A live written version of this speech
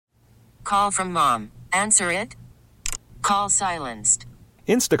call from mom. Answer it. Call silenced.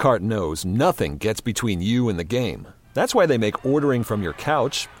 Instacart knows nothing gets between you and the game. That's why they make ordering from your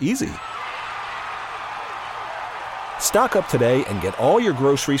couch easy. Stock up today and get all your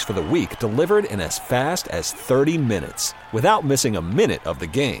groceries for the week delivered in as fast as 30 minutes without missing a minute of the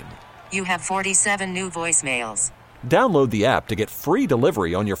game. You have 47 new voicemails. Download the app to get free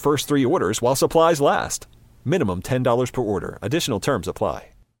delivery on your first 3 orders while supplies last. Minimum $10 per order. Additional terms apply.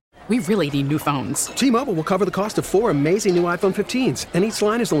 We really need new phones. T-Mobile will cover the cost of 4 amazing new iPhone 15s, and each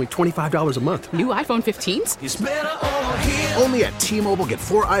line is only $25 a month. New iPhone 15s? It's better over here. Only at T-Mobile, get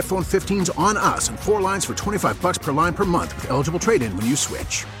 4 iPhone 15s on us and 4 lines for $25 per line per month with eligible trade-in when you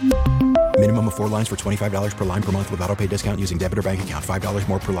switch. Minimum of 4 lines for $25 per line per month with autopay discount using debit or bank account. $5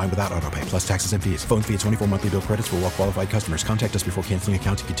 more per line without autopay, plus taxes and fees. Phone fee at 24 monthly bill credits for well-qualified customers. Contact us before canceling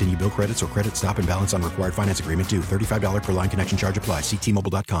account to continue bill credits or credit stop and balance on required finance agreement due. $35 per line connection charge applies. See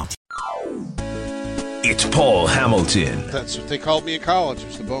T-Mobile.com. It's Paul Hamilton. That's what they called me in college,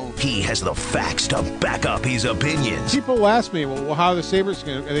 was the bone. He has the facts to back up his opinions. People ask me, well, how are the Sabres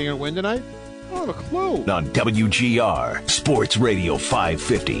going to, are they going to win tonight? I don't have a clue. On WGR, Sports Radio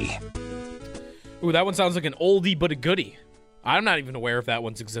 550. Ooh, that one sounds like an oldie but a goodie. I'm not even aware of that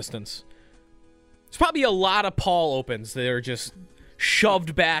one's existence. There's probably a lot of Paul opens that are just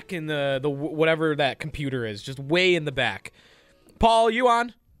shoved back in the whatever that computer is, just way in the back. Paul, you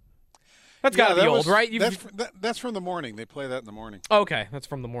on? That's got to be old, right? That's from the morning. They play that in the morning. Okay, that's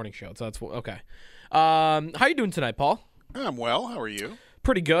from the morning show. So that's okay. How you doing tonight, Paul? I'm well. How are you?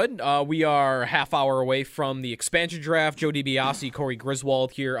 Pretty good. We are a half hour away from the expansion draft. Joe DiBiase, Corey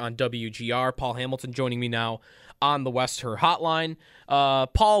Griswold here on WGR. Paul Hamilton joining me now on the West Her Hotline.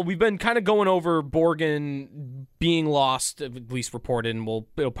 Paul, we've been kind of going over Borgen being lost, at least reported, and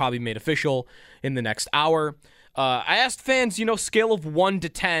it'll probably be made official in the next hour. I asked fans, scale of 1 to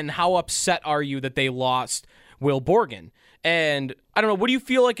 10, how upset are you that they lost Will Borgen? And I don't know, what do you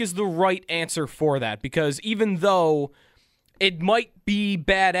feel like is the right answer for that? Because even though it might be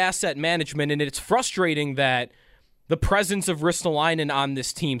bad asset management, and it's frustrating that the presence of Ristolainen on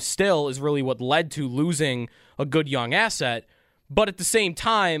this team still is really what led to losing a good young asset. But at the same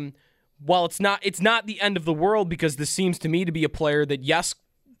time, while it's not the end of the world, because this seems to me to be a player that, yes,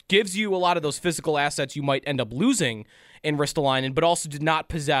 gives you a lot of those physical assets you might end up losing in Ristolainen, but also did not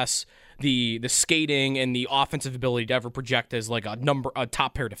possess the skating and the offensive ability to ever project as like a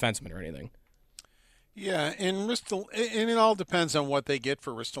top pair defenseman or anything. Yeah, and it all depends on what they get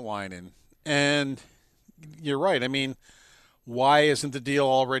for Ristolainen. And you're right. I mean, why isn't the deal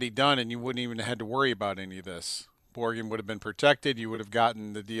already done and you wouldn't even have had to worry about any of this? Borgen would have been protected. You would have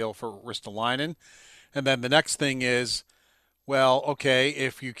gotten the deal for Ristolainen. And then the next thing is, well, okay,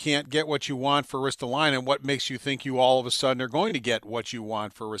 if you can't get what you want for Ristolainen, what makes you think you all of a sudden are going to get what you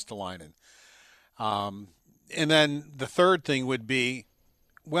want for Ristolainen? And then the third thing would be,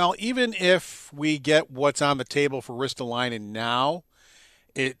 well, even if we get what's on the table for Ristolainen now,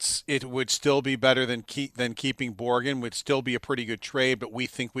 it would still be better than keeping Borgen. Would still be a pretty good trade, but we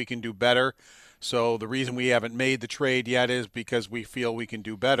think we can do better. So the reason we haven't made the trade yet is because we feel we can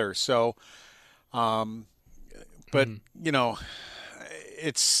do better. So, but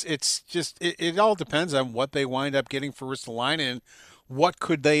it's just it all depends on what they wind up getting for Ristolainen and what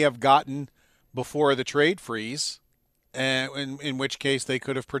could they have gotten before the trade freeze. And in which case they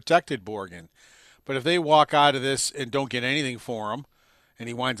could have protected Borgen. But if they walk out of this and don't get anything for him, and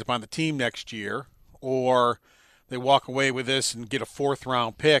he winds up on the team next year, or they walk away with this and get a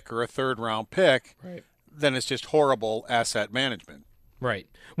 4th-round pick or a 3rd-round pick, right, then it's just horrible asset management. Right.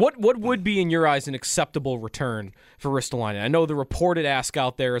 What would be, in your eyes, an acceptable return for Ristolainen? I know the reported ask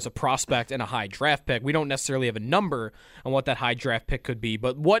out there is a prospect and a high draft pick. We don't necessarily have a number on what that high draft pick could be,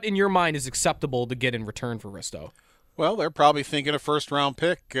 but what, in your mind, is acceptable to get in return for Risto? Well, they're probably thinking a 1st-round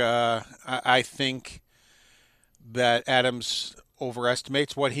pick. I think that Adams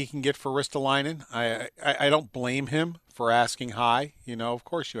overestimates what he can get for Ristolainen. I don't blame him for asking high. Of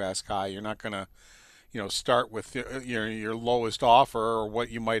course you ask high. You're not going to, start with your lowest offer or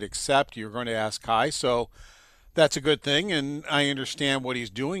what you might accept. You're going to ask high. So that's a good thing, and I understand what he's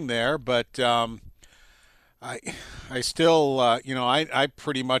doing there. But I still, I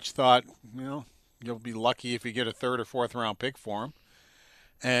pretty much thought, you'll be lucky if you get a 3rd or 4th round pick for him.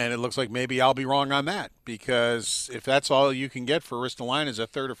 And it looks like maybe I'll be wrong on that, because if that's all you can get for Ristolainen is a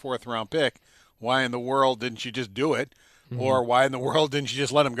 3rd or 4th round pick, why in the world didn't you just do it? Mm-hmm. Or why in the world didn't you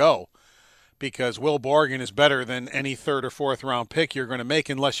just let him go? Because Will Borgen is better than any 3rd or 4th round pick you're going to make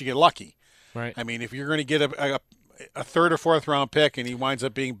unless you get lucky. Right. I mean, if you're going to get a third or fourth round pick and he winds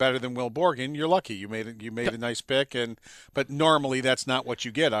up being better than Will Borgen, you're lucky. You made a nice pick, but normally that's not what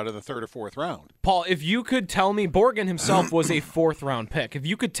you get out of the third or fourth round. Paul, if you could tell me, Borgen himself was a fourth-round pick. If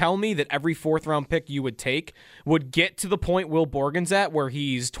you could tell me that every fourth-round pick you would take would get to the point Will Borgen's at, where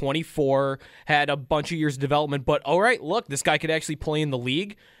he's 24, had a bunch of years of development, but all right, look, this guy could actually play in the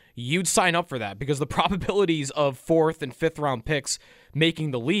league, you'd sign up for that because the probabilities of fourth and fifth-round picks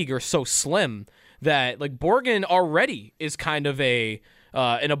making the league are so slim that like Borgen already is kind of an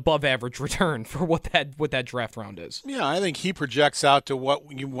above-average return for what that draft round is. Yeah, I think he projects out to what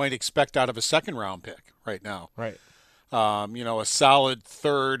you might expect out of a second-round pick right now. Right. A solid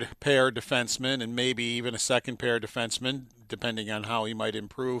third-pair defenseman and maybe even a second-pair defenseman, depending on how he might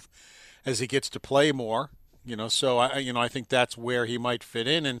improve as he gets to play more. So I think that's where he might fit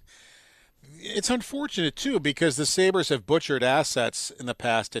in, and it's unfortunate too because the Sabres have butchered assets in the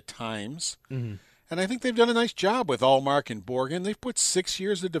past at times. Mm-hmm. And I think they've done a nice job with Allmark and Borgen. They've put 6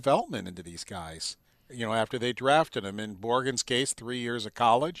 years of development into these guys, after they drafted them. In Borgen's case, 3 years of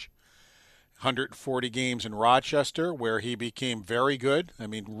college, 140 games in Rochester, where he became very good. I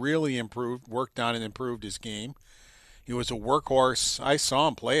mean, really worked on and improved his game. He was a workhorse. I saw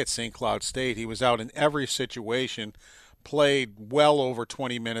him play at St. Cloud State. He was out in every situation, played well over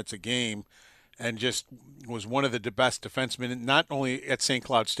 20 minutes a game, and just was one of the best defensemen, not only at St.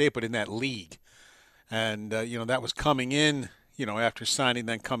 Cloud State, but in that league. And, that was coming in, after signing,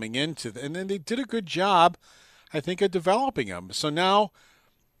 then coming into and then they did a good job, I think, of developing him. So now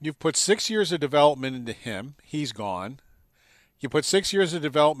you've put 6 years of development into him. He's gone. You put 6 years of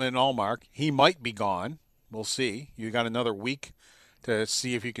development in Allmark. He might be gone. We'll see. You got another week to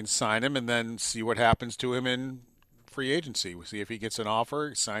see if you can sign him and then see what happens to him in free agency. We'll see if he gets an offer,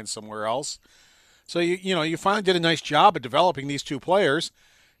 he signs somewhere else. So, you finally did a nice job of developing these two players.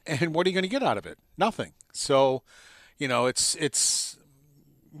 And what are you going to get out of it? Nothing. So, it's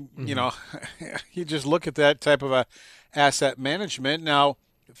you just look at that type of a asset management. Now,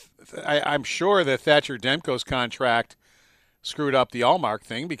 I'm sure that Thatcher Demko's contract screwed up the Allmark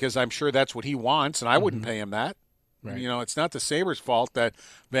thing because I'm sure that's what he wants, and I wouldn't pay him that. Right. It's not the Sabres' fault that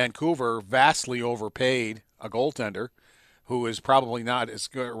Vancouver vastly overpaid a goaltender who is probably not as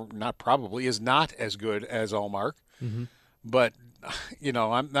good, is not as good as Allmark. Mm-hmm. But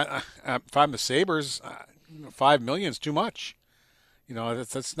I'm not. If I'm the Sabres, $5 million is too much.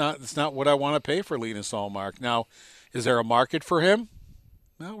 That's not what I want to pay for Linus Allmark. Now, is there a market for him?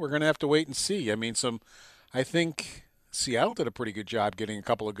 Well, we're going to have to wait and see. I mean, I think Seattle did a pretty good job getting a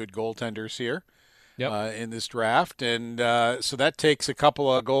couple of good goaltenders here in this draft, and so that takes a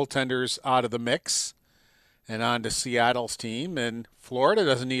couple of goaltenders out of the mix and onto Seattle's team. And Florida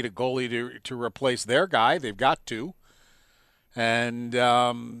doesn't need a goalie to replace their guy; they've got to. And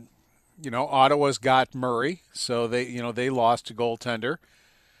Ottawa's got Murray, so they lost a goaltender,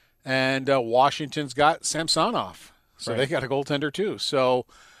 and Washington's got Samsonov, so they got a goaltender too. So,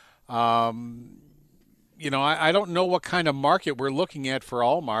 I don't know what kind of market we're looking at for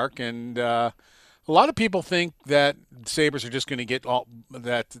Allmark, and a lot of people think that Sabres are just going to get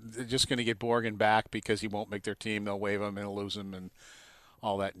Borgen back because he won't make their team. They'll waive him and lose him and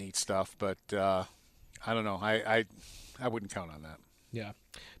all that neat stuff. But I don't know. I wouldn't count on that. Yeah.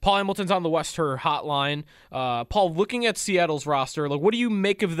 Paul Hamilton's on the Western Hotline. Paul, looking at Seattle's roster, what do you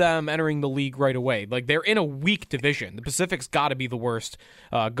make of them entering the league right away? They're in a weak division. The Pacific's got to be the worst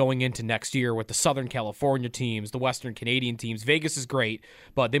going into next year with the Southern California teams, the Western Canadian teams. Vegas is great,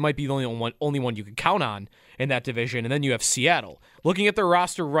 but they might be the only one you can count on in that division. And then you have Seattle. Looking at their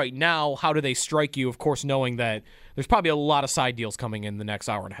roster right now, how do they strike you? Of course, knowing that there's probably a lot of side deals coming in the next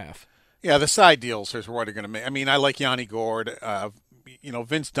hour and a half. Yeah, the side deals is what are going to make. I mean, I like Yanni Gourde.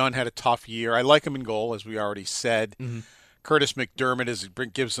 Vince Dunn had a tough year. I like him in goal, as we already said. Mm-hmm. Curtis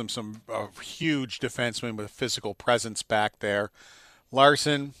McDermott gives them some huge defenseman with a physical presence back there.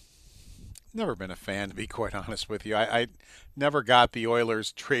 Larson, never been a fan, to be quite honest with you. I never got the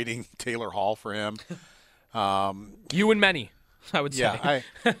Oilers trading Taylor Hall for him. You and many, I would say. Yeah,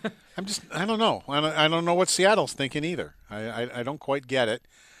 I don't know. I don't know what Seattle's thinking either. I don't quite get it.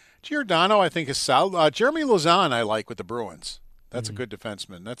 Giordano, I think, is solid. Jeremy Lauzon, I like with the Bruins. That's a good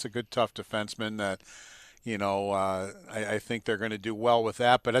defenseman. That's a good, tough defenseman that, I think they're going to do well with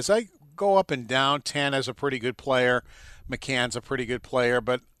that. But as I go up and down, Tana's a pretty good player. McCann's a pretty good player.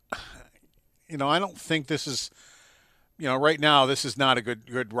 But, I don't think this is, right now, this is not a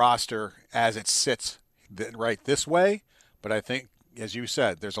good roster as it sits right this way. But I think, as you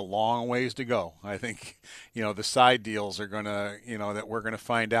said, there's a long ways to go. I think, the side deals are going to, that we're going to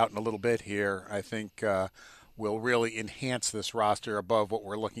find out in a little bit here, I think will really enhance this roster above what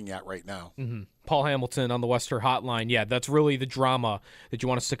we're looking at right now. Mm-hmm. Paul Hamilton on the Western Hotline. Yeah, that's really the drama that you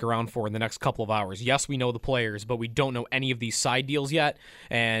want to stick around for in the next couple of hours. Yes, we know the players, but we don't know any of these side deals yet.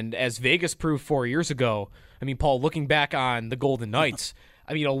 And as Vegas proved 4 years ago, I mean, Paul, looking back on the Golden Knights,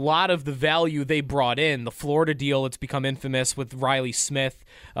 I mean, a lot of the value they brought in, the Florida deal, it's become infamous with Riley Smith,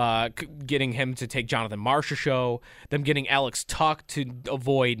 getting him to take Jonathan Marchessault show, them getting Alex Tuck to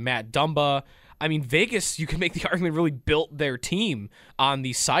avoid Matt Dumba. I mean, Vegas, you can make the argument, really built their team on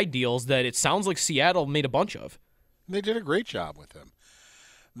these side deals that it sounds like Seattle made a bunch of. They did a great job with him.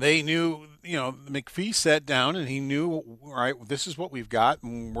 They knew, McPhee sat down and he knew, all right, this is what we've got,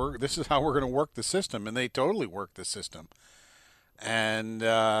 and this is how we're going to work the system, and they totally worked the system. And,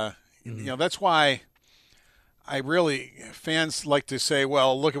 that's why fans like to say,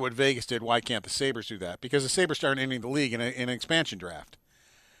 well, look at what Vegas did. Why can't the Sabres do that? Because the Sabres started entering the league in an expansion draft.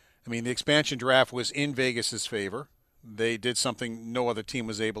 I mean, the expansion draft was in Vegas's favor. They did something no other team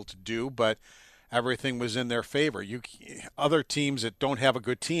was able to do, but everything was in their favor. Other teams that don't have a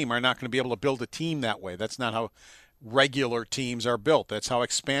good team are not going to be able to build a team that way. That's not how regular teams are built. That's how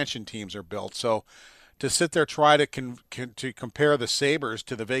expansion teams are built. So to sit there try to compare the Sabres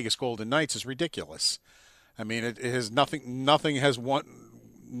to the Vegas Golden Knights is ridiculous. I mean, it has nothing. Nothing has one.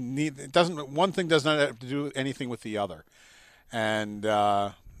 It doesn't. One thing does not have to do anything with the other. And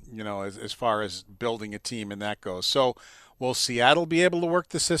as far as building a team and that goes. So will Seattle be able to work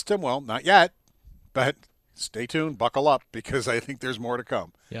the system? Well, not yet, but stay tuned, buckle up, because I think there's more to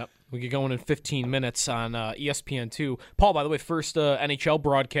come. Yep. We get going in 15 minutes on ESPN2. Paul, by the way, first NHL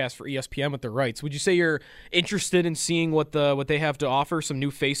broadcast for ESPN with the rights. Would you say you're interested in seeing what they have to offer, some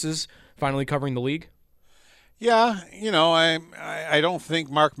new faces finally covering the league? Yeah, I don't think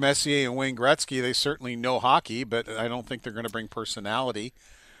Mark Messier and Wayne Gretzky, they certainly know hockey, but I don't think they're going to bring personality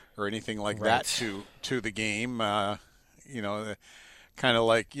or anything like that to the game. Kind of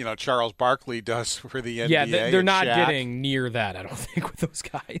like, Charles Barkley does for the NBA. Yeah, they're not getting near that, I don't think, with those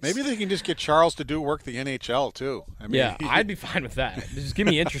guys. Maybe they can just get Charles to do work the NHL, too. I mean, yeah, I'd be fine with that. Just give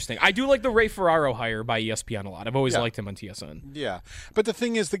me interesting. I do like the Ray Ferraro hire by ESPN a lot. I've always liked him on TSN. Yeah, but the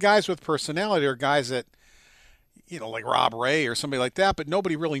thing is, the guys with personality are guys that, like Rob Ray or somebody like that, but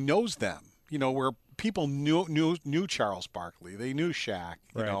nobody really knows them. Where people knew Charles Barkley. They knew Shaq,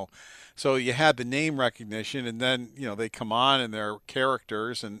 So you had the name recognition, and then, they come on and they're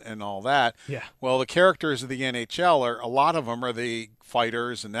characters and all that. Yeah. Well, the characters of the NHL, a lot of them are the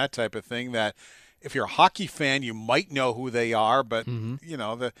fighters and that type of thing that if you're a hockey fan, you might know who they are, but,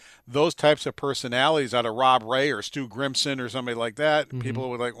 those types of personalities out of Rob Ray or Stu Grimson or somebody like that, people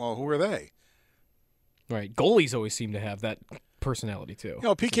would like, well, who are they? Right. Goalies always seem to have that personality too.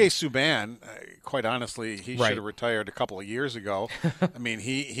 PK Subban, quite honestly, he should have retired a couple of years ago. I mean,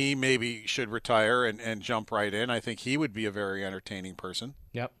 he maybe should retire and jump right in. I think he would be a very entertaining person.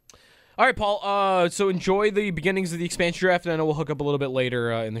 Yep. All right, Paul. So enjoy the beginnings of the expansion draft, and I know we'll hook up a little bit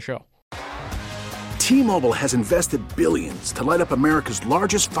later in the show. T-Mobile has invested billions to light up America's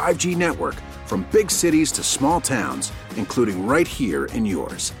largest 5G network, from big cities to small towns, including right here in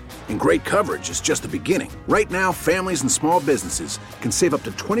yours. And great coverage is just the beginning. Right now, families and small businesses can save up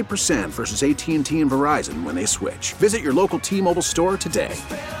to 20% versus AT&T and Verizon when they switch. Visit your local T-Mobile store today.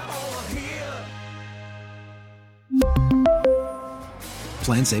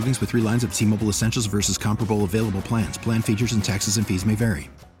 Plan savings with 3 lines of T-Mobile Essentials versus comparable available plans. Plan features and taxes and fees may vary.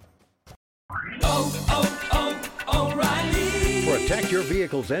 Protect your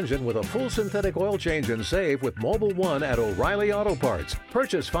vehicle's engine with a full synthetic oil change and save with Mobile One at O'Reilly Auto Parts.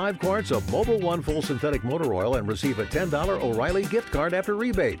 Purchase 5 quarts of Mobile One full synthetic motor oil and receive a $10 O'Reilly gift card after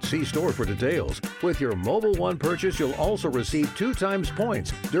rebate. See store for details. With your Mobile One purchase, you'll also receive 2 times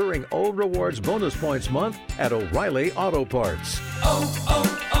points during O Rewards Bonus Points Month at O'Reilly Auto Parts.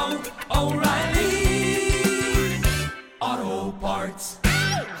 O'Reilly.